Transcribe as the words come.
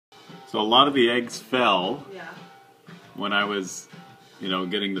So a lot of the eggs fell when I was,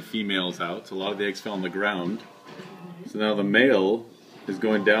 getting the females out. So a lot of the eggs fell on the ground. So now the male is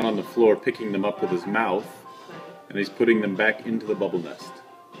going down on the floor, picking them up with his mouth, and he's putting them back into the bubble nest.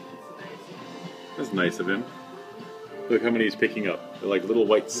 That's nice of him. Look how many he's picking up. They're like little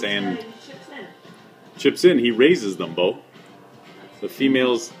white sand. Chips in. He raises them, Bo. The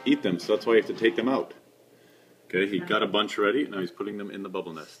females eat them, so that's why you have to take them out. Okay, he got a bunch ready, now he's putting them in the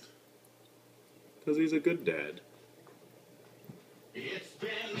bubble nest. Because he's a good dad.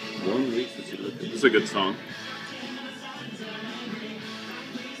 1 week since he looked at. This is a good song.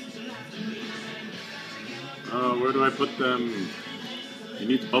 Where do I put them? He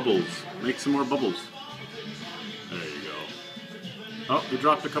needs bubbles. Make some more bubbles. There you go. Oh, he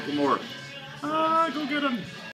dropped a couple more. Go get him.